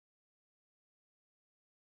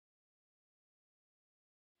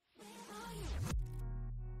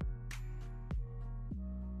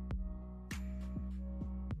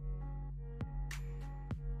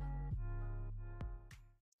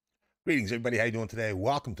Greetings, everybody. How you doing today?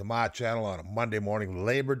 Welcome to my channel on a Monday morning,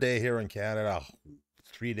 Labor Day here in Canada.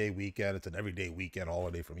 3-day weekend. It's an everyday weekend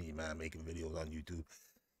holiday for me, man, making videos on YouTube.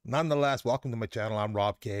 Nonetheless, welcome to my channel. I'm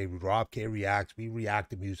Robk. Robk Reacts. We react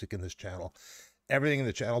to music in this channel. Everything in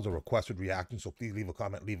the channel is a requested reaction, so please leave a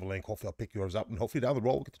comment, leave a link. Hopefully I'll pick yours up, and hopefully down the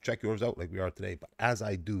road we'll get to check yours out like we are today. But as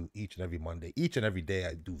I do each and every Monday, each and every day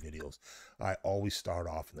I do videos, I always start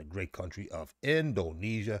off in the great country of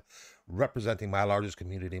Indonesia, representing my largest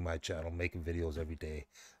community, my channel, making videos every day,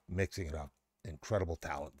 mixing it up. Incredible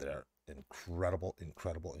talent there. Incredible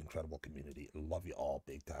community. Love you all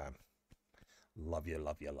big time. Love you.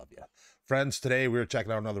 Friends, today we're checking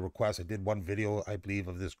out another request. I did one video, I believe,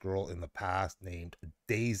 of this girl in the past named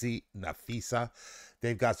Daisy Nafisa.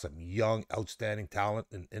 They've got some young, outstanding talent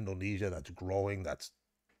in Indonesia that's growing, that's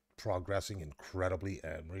progressing incredibly,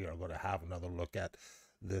 and we are going to have another look at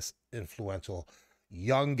this influential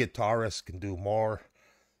young guitarist. Can do more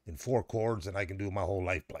in 4 chords than I can do my whole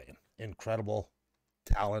life playing. Incredible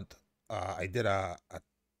talent. I did a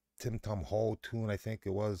Tim Tum Ho tune, I think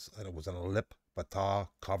it was, and it was an Lip Bata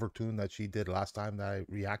cover tune that she did last time that I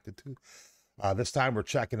reacted to. This time we're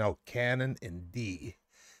checking out Canon in D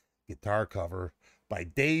guitar cover by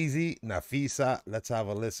Daisy Nafisa. Let's have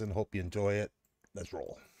a listen. Hope you enjoy it. Let's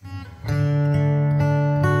roll.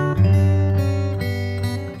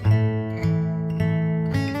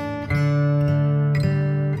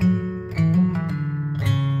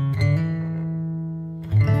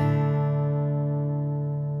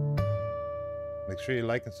 Make sure you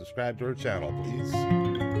like and subscribe to our channel, please.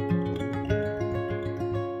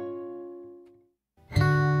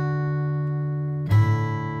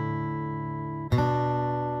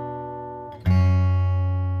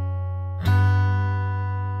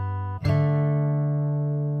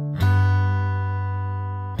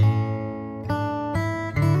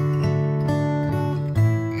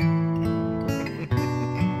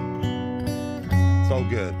 So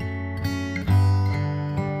good.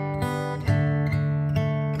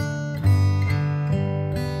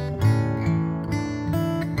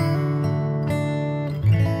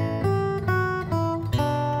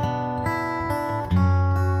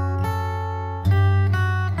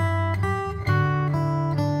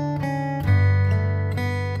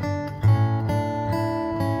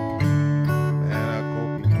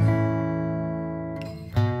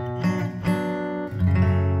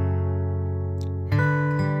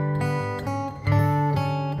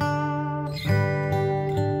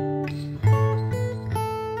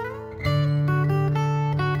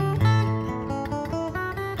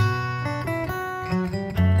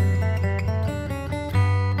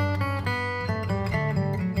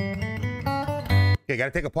 Okay, got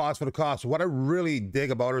to take a pause for the cost. So what I really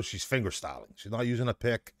dig about her, she's fingerstyling. She's not using a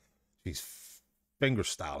pick. She's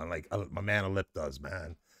fingerstyling like my man Lip does,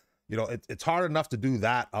 man. You know, it's hard enough to do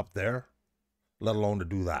that up there, let alone to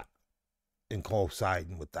do that and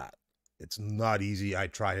coinciding with that. It's not easy. I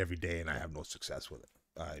try every day and I have no success with it.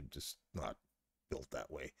 I'm just not built that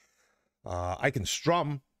way. I can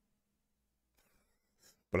strum,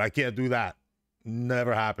 but I can't do that.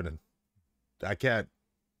 Never happening. I can't.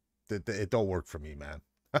 It don't work for me, man.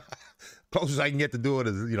 Closest I can get to do it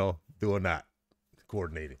is, you know, doing that,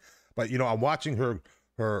 coordinating. But, you know, I'm watching her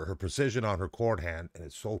precision on her chord hand, and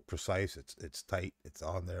it's so precise. It's tight. It's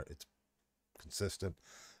on there. It's consistent.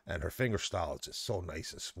 And her finger style is just so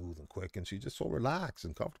nice and smooth and quick. And she's just so relaxed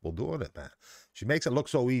and comfortable doing it, man. She makes it look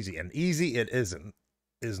so easy. And easy it is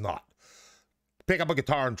not. Pick up a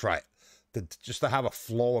guitar and try it. Just to have a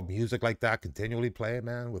flow of music like that continually playing,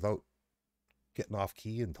 man, without getting off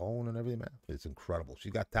key and tone and everything, man. It's incredible.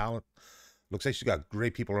 She's got talent. Looks like she's got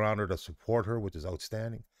great people around her to support her, which is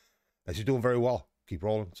outstanding. And she's doing very well. Keep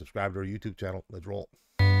rolling. Subscribe to her YouTube channel. Let's roll.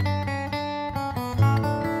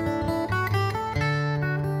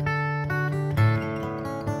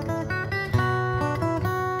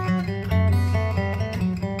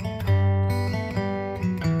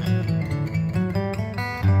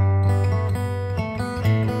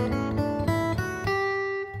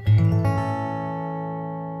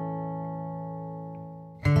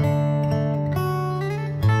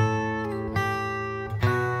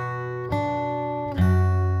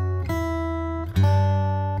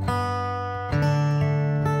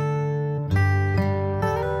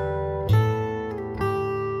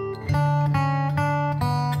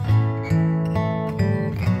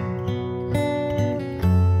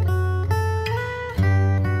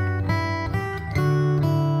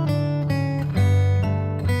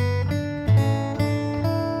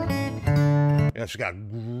 Yeah, she got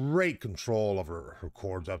great control of her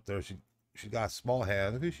chords up there. She got small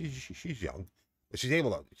hands. She's young, But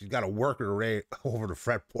she's got to work her way over the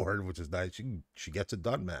fretboard, which is nice. She gets it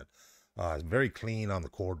done, man. Very clean on the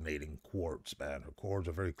coordinating chords, man. Her chords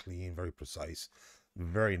are very clean, very precise,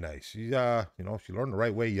 very nice. She, you know, she learned the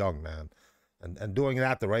right way young, man. And doing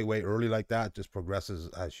that the right way early like that just progresses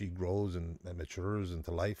as she grows and matures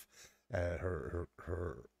into life. Her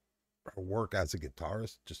work as a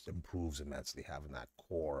guitarist just improves immensely, having that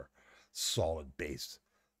core, solid bass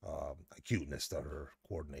acuteness to her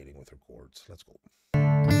coordinating with her chords. Let's go.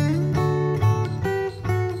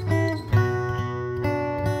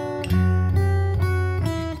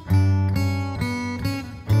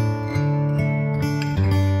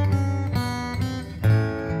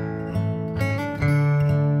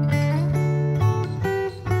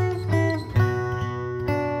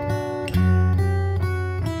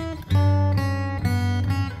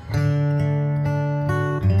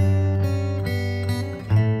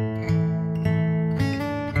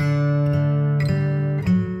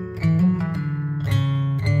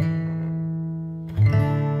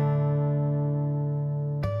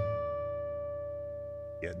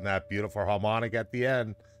 Getting that beautiful harmonic at the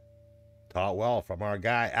end. Taught well from our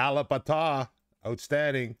guy, Alapata.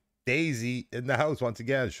 Outstanding. Daisy in the house once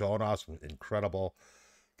again, showing off some incredible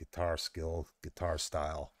guitar skill, guitar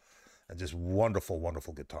style, and just wonderful,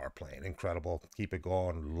 wonderful guitar playing. Incredible. Keep it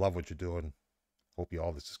going. Love what you're doing. Hope you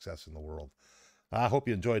all the success in the world. I hope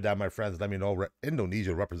you enjoyed that, my friends. Let me know.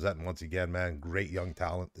 Indonesia representing once again, man. Great young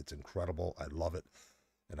talent. It's incredible. I love it.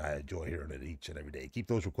 And I enjoy hearing it each and every day. Keep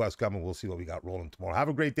those requests coming. We'll see what we got rolling tomorrow. Have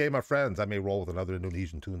a great day, my friends. I may roll with another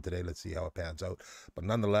Indonesian tune today. Let's see how it pans out. But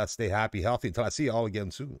nonetheless, stay happy, healthy. Until I see you all again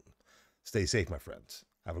soon. Stay safe, my friends.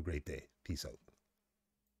 Have a great day. Peace out.